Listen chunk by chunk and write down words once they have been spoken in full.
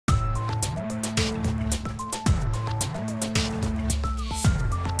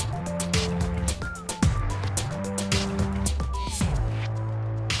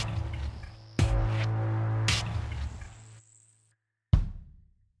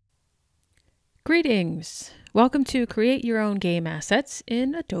Greetings! Welcome to Create Your Own Game Assets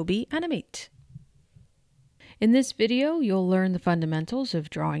in Adobe Animate. In this video, you'll learn the fundamentals of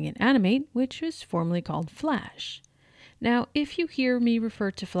drawing in Animate, which was formerly called Flash. Now, if you hear me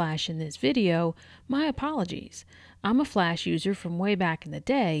refer to Flash in this video, my apologies. I'm a Flash user from way back in the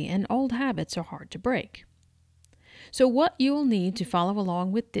day, and old habits are hard to break. So what you'll need to follow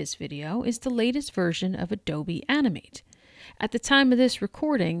along with this video is the latest version of Adobe Animate. At the time of this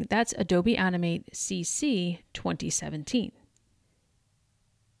recording, that's Adobe Animate CC 2017.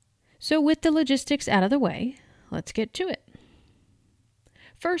 So with the logistics out of the way, let's get to it.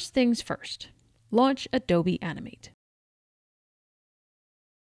 First things first, launch Adobe Animate.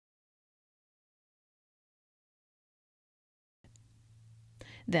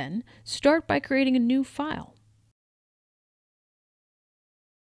 Then, start by creating a new file.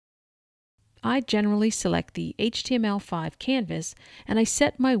 I generally select the HTML5 canvas and I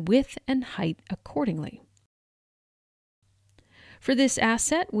set my width and height accordingly. For this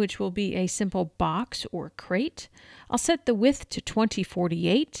asset, which will be a simple box or crate, I'll set the width to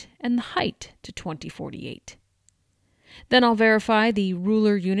 2048 and the height to 2048. Then I'll verify the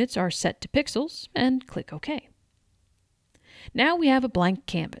ruler units are set to pixels and click OK. Now we have a blank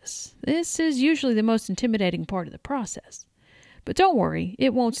canvas. This is usually the most intimidating part of the process. But don't worry,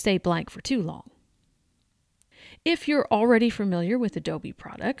 it won't stay blank for too long. If you're already familiar with Adobe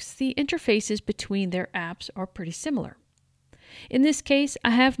products, the interfaces between their apps are pretty similar. In this case,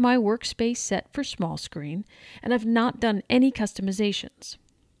 I have my workspace set for small screen, and I've not done any customizations.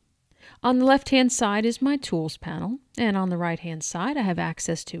 On the left-hand side is my Tools panel, and on the right-hand side I have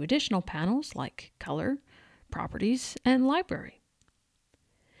access to additional panels like Color, Properties, and Library.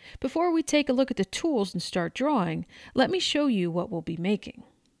 Before we take a look at the tools and start drawing, let me show you what we'll be making.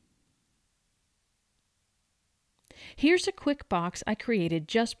 Here's a quick box I created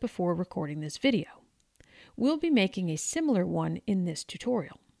just before recording this video. We'll be making a similar one in this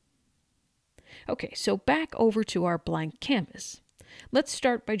tutorial. Okay, so back over to our blank canvas. Let's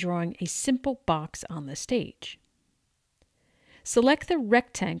start by drawing a simple box on the stage. Select the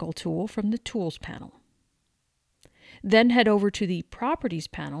Rectangle tool from the Tools panel. Then head over to the Properties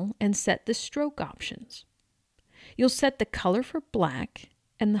panel and set the stroke options. You'll set the color for black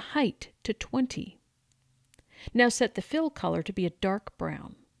and the height to 20. Now set the fill color to be a dark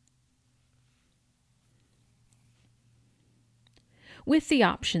brown. With the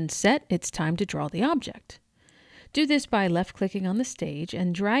options set, it's time to draw the object. Do this by left-clicking on the stage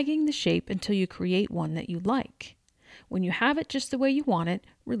and dragging the shape until you create one that you like. When you have it just the way you want it,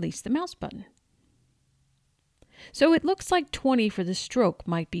 release the mouse button. So it looks like 20 for the stroke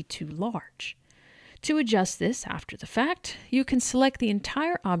might be too large. To adjust this after the fact, you can select the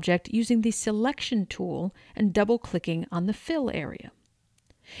entire object using the Selection tool and double-clicking on the fill area.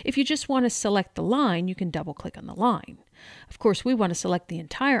 If you just want to select the line, you can double-click on the line. Of course, we want to select the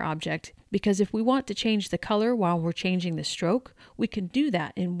entire object because if we want to change the color while we're changing the stroke, we can do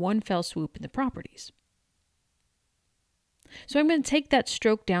that in one fell swoop in the Properties. So I'm going to take that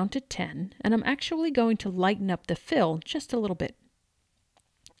stroke down to 10, and I'm actually going to lighten up the fill just a little bit.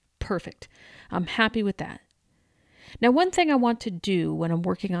 Perfect. I'm happy with that. Now, one thing I want to do when I'm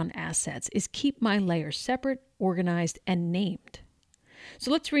working on assets is keep my layers separate, organized, and named.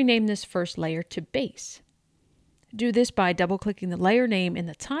 So let's rename this first layer to Base. Do this by double-clicking the layer name in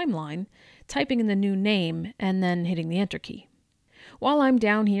the timeline, typing in the new name, and then hitting the Enter key. While I'm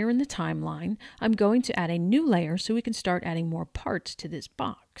down here in the timeline, I'm going to add a new layer so we can start adding more parts to this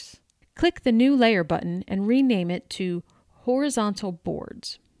box. Click the New Layer button and rename it to Horizontal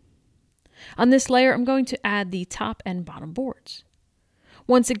Boards. On this layer, I'm going to add the top and bottom boards.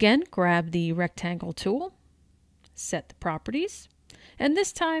 Once again, grab the Rectangle tool, set the properties, and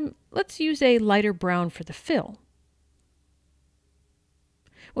this time, let's use a lighter brown for the fill.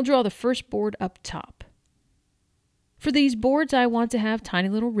 We'll draw the first board up top. For these boards, I want to have tiny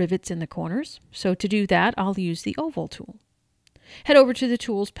little rivets in the corners, so to do that, I'll use the Oval tool. Head over to the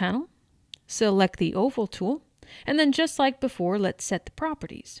Tools panel, select the Oval tool, and then just like before, let's set the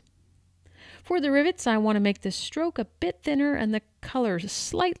properties. For the rivets, I want to make the stroke a bit thinner and the color a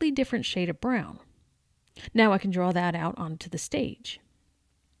slightly different shade of brown. Now I can draw that out onto the stage.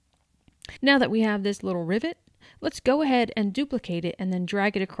 Now that we have this little rivet, let's go ahead and duplicate it and then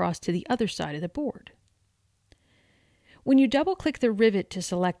drag it across to the other side of the board. When you double-click the rivet to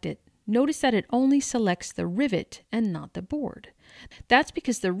select it, notice that it only selects the rivet and not the board. That's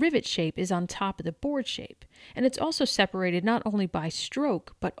because the rivet shape is on top of the board shape, and it's also separated not only by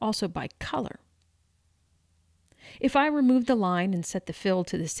stroke, but also by color. If I remove the line and set the fill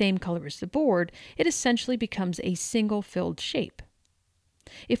to the same color as the board, it essentially becomes a single filled shape.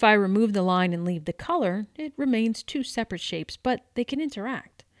 If I remove the line and leave the color, it remains two separate shapes, but they can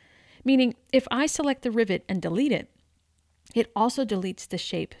interact. Meaning, if I select the rivet and delete it, it also deletes the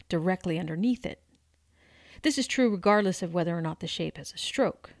shape directly underneath it. This is true regardless of whether or not the shape has a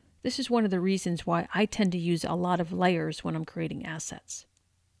stroke. This is one of the reasons why I tend to use a lot of layers when I'm creating assets.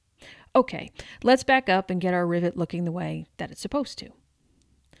 Okay, let's back up and get our rivet looking the way that it's supposed to.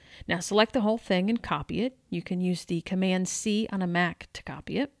 Now select the whole thing and copy it. You can use the Command C on a Mac to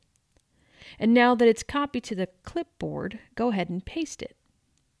copy it. And now that it's copied to the clipboard, go ahead and paste it.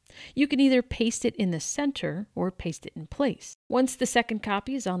 You can either paste it in the center or paste it in place. Once the second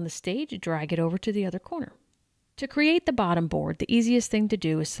copy is on the stage, drag it over to the other corner. To create the bottom board, the easiest thing to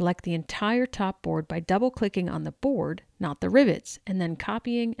do is select the entire top board by double-clicking on the board, not the rivets, and then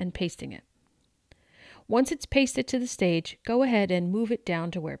copying and pasting it. Once it's pasted to the stage, go ahead and move it down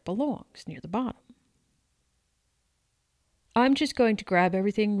to where it belongs, near the bottom. I'm just going to grab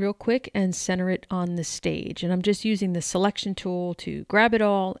everything real quick and center it on the stage. And I'm just using the selection tool to grab it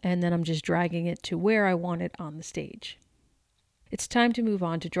all, and then I'm just dragging it to where I want it on the stage. It's time to move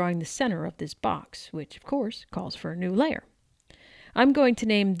on to drawing the center of this box, which of course calls for a new layer. I'm going to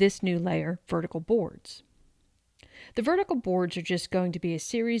name this new layer Vertical Boards. The vertical boards are just going to be a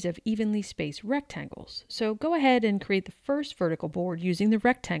series of evenly spaced rectangles. So go ahead and create the first vertical board using the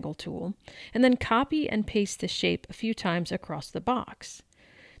rectangle tool, and then copy and paste the shape a few times across the box.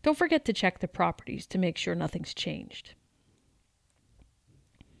 Don't forget to check the properties to make sure nothing's changed.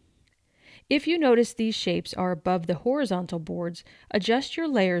 If you notice these shapes are above the horizontal boards, adjust your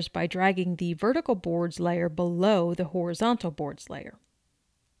layers by dragging the vertical boards layer below the horizontal boards layer.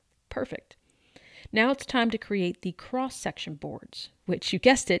 Perfect. Now it's time to create the cross-section boards, which, you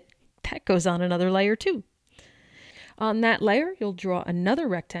guessed it, that goes on another layer too. On that layer, you'll draw another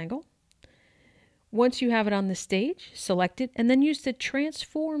rectangle. Once you have it on the stage, select it and then use the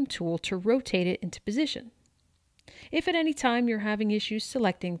Transform tool to rotate it into position. If at any time you're having issues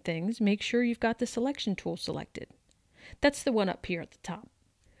selecting things, make sure you've got the Selection tool selected. That's the one up here at the top.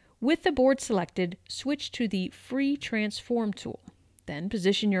 With the board selected, switch to the Free Transform tool. Then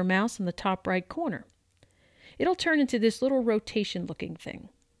position your mouse in the top right corner. It'll turn into this little rotation looking thing.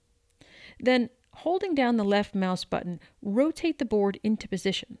 Then, holding down the left mouse button, rotate the board into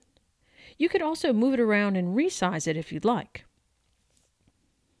position. You could also move it around and resize it if you'd like.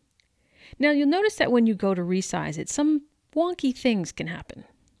 Now you'll notice that when you go to resize it, some wonky things can happen.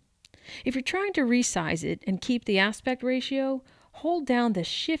 If you're trying to resize it and keep the aspect ratio, hold down the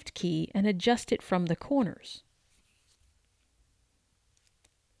Shift key and adjust it from the corners.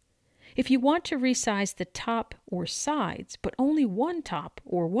 If you want to resize the top or sides, but only one top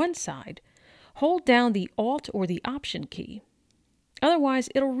or one side, hold down the Alt or the Option key. Otherwise,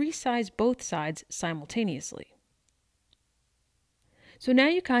 it'll resize both sides simultaneously. So now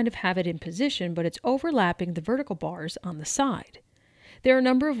you kind of have it in position, but it's overlapping the vertical bars on the side. There are a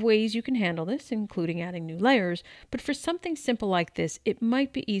number of ways you can handle this, including adding new layers, but for something simple like this, it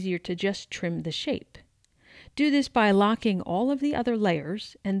might be easier to just trim the shape. Do this by locking all of the other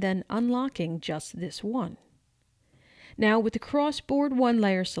layers and then unlocking just this one. Now with the Crossboard 1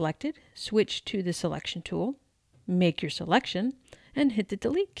 layer selected, switch to the Selection tool, make your selection, and hit the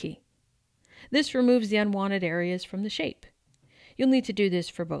Delete key. This removes the unwanted areas from the shape. You'll need to do this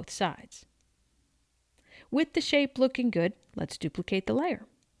for both sides. With the shape looking good, let's duplicate the layer.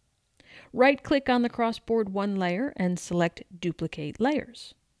 Right-click on the Crossboard 1 layer and select Duplicate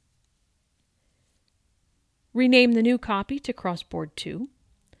Layers. Rename the new copy to Crossboard 2.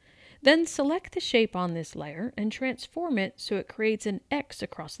 Then select the shape on this layer and transform it so it creates an X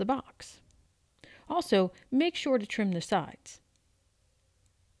across the box. Also, make sure to trim the sides.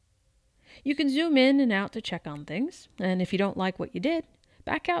 You can zoom in and out to check on things, and if you don't like what you did,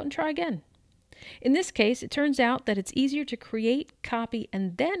 back out and try again. In this case, it turns out that it's easier to create, copy,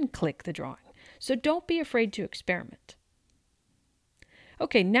 and then click the drawing, so don't be afraid to experiment.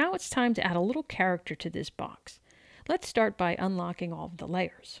 Okay, now it's time to add a little character to this box. Let's start by unlocking all of the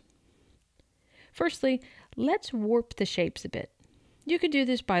layers. Firstly, let's warp the shapes a bit. You can do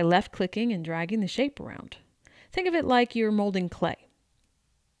this by left-clicking and dragging the shape around. Think of it like you're molding clay.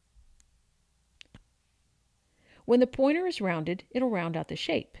 When the pointer is rounded, it'll round out the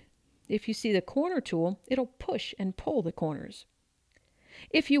shape. If you see the corner tool, it'll push and pull the corners.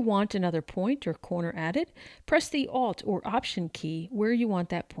 If you want another point or corner added, press the Alt or Option key where you want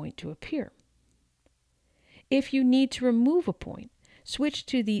that point to appear. If you need to remove a point, switch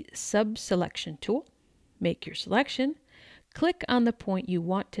to the Sub-Selection tool, make your selection, click on the point you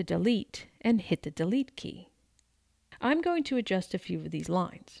want to delete, and hit the Delete key. I'm going to adjust a few of these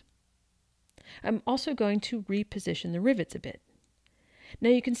lines. I'm also going to reposition the rivets a bit. Now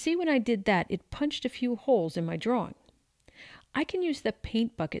you can see when I did that, it punched a few holes in my drawing. I can use the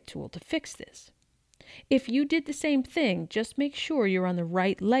paint bucket tool to fix this. If you did the same thing, just make sure you're on the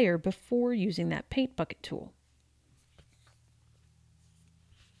right layer before using that paint bucket tool.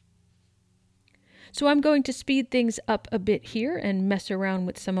 So I'm going to speed things up a bit here and mess around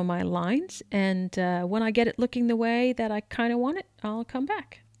with some of my lines, and when I get it looking the way that I kind of want it, I'll come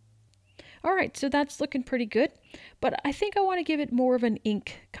back. All right, so that's looking pretty good, but I think I want to give it more of an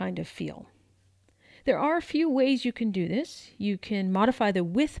ink kind of feel. There are a few ways you can do this. You can modify the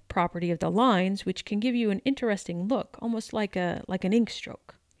width property of the lines, which can give you an interesting look, almost like an ink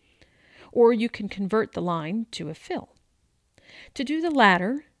stroke. Or you can convert the line to a fill. To do the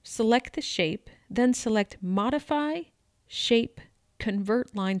latter, select the shape, then select Modify, Shape,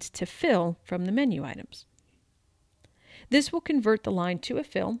 Convert Lines to Fill from the menu items. This will convert the line to a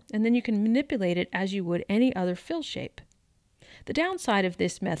fill, and then you can manipulate it as you would any other fill shape. The downside of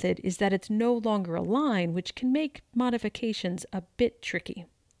this method is that it's no longer a line, which can make modifications a bit tricky.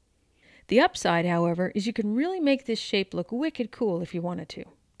 The upside, however, is you can really make this shape look wicked cool if you wanted to.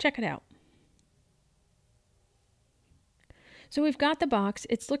 Check it out. So we've got the box,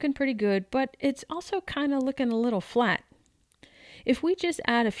 it's looking pretty good, but it's also kind of looking a little flat. If we just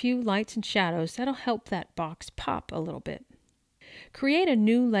add a few lights and shadows, that'll help that box pop a little bit. Create a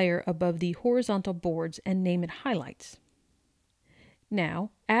new layer above the horizontal boards and name it Highlights.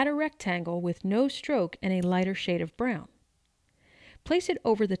 Now, add a rectangle with no stroke and a lighter shade of brown. Place it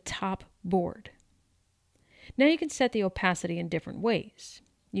over the top board. Now you can set the opacity in different ways.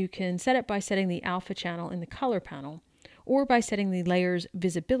 You can set it by setting the alpha channel in the color panel, or by setting the layer's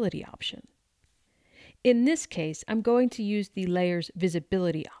visibility option. In this case, I'm going to use the layer's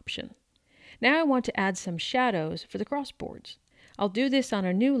visibility option. Now I want to add some shadows for the crossboards. I'll do this on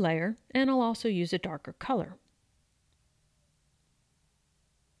a new layer, and I'll also use a darker color.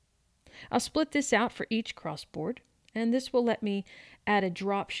 I'll split this out for each crossboard, and this will let me add a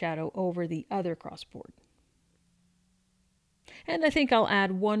drop shadow over the other crossboard. And I think I'll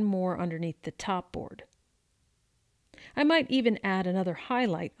add one more underneath the top board. I might even add another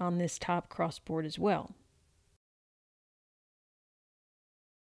highlight on this top crossboard as well.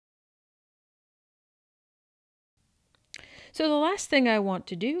 So the last thing I want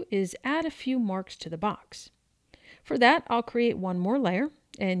to do is add a few marks to the box. For that, I'll create one more layer,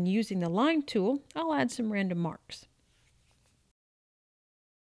 and using the line tool, I'll add some random marks.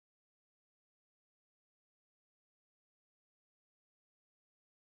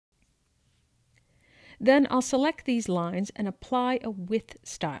 Then I'll select these lines and apply a width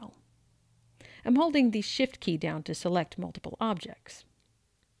style. I'm holding the Shift key down to select multiple objects.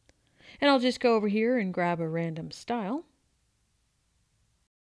 And I'll just go over here and grab a random style.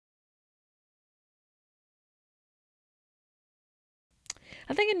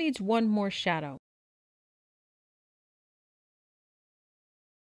 I think it needs one more shadow.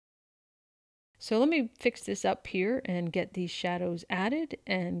 So let me fix this up here and get these shadows added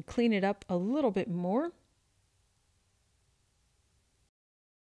and clean it up a little bit more.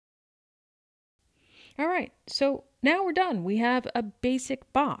 All right, so now we're done. We have a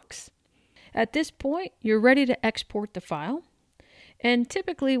basic box. At this point, you're ready to export the file. And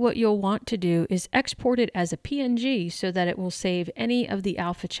typically what you'll want to do is export it as a PNG so that it will save any of the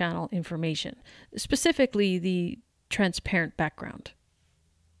alpha channel information, specifically the transparent background.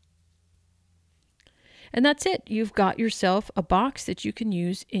 And that's it. You've got yourself a box that you can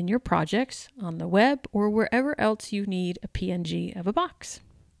use in your projects, on the web, or wherever else you need a PNG of a box.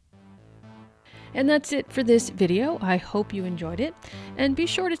 And that's it for this video. I hope you enjoyed it. And be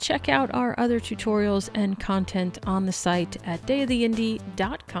sure to check out our other tutorials and content on the site at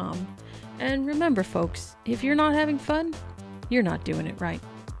dayoftheindie.com. And remember, folks, if you're not having fun, you're not doing it right.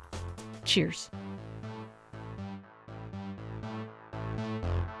 Cheers.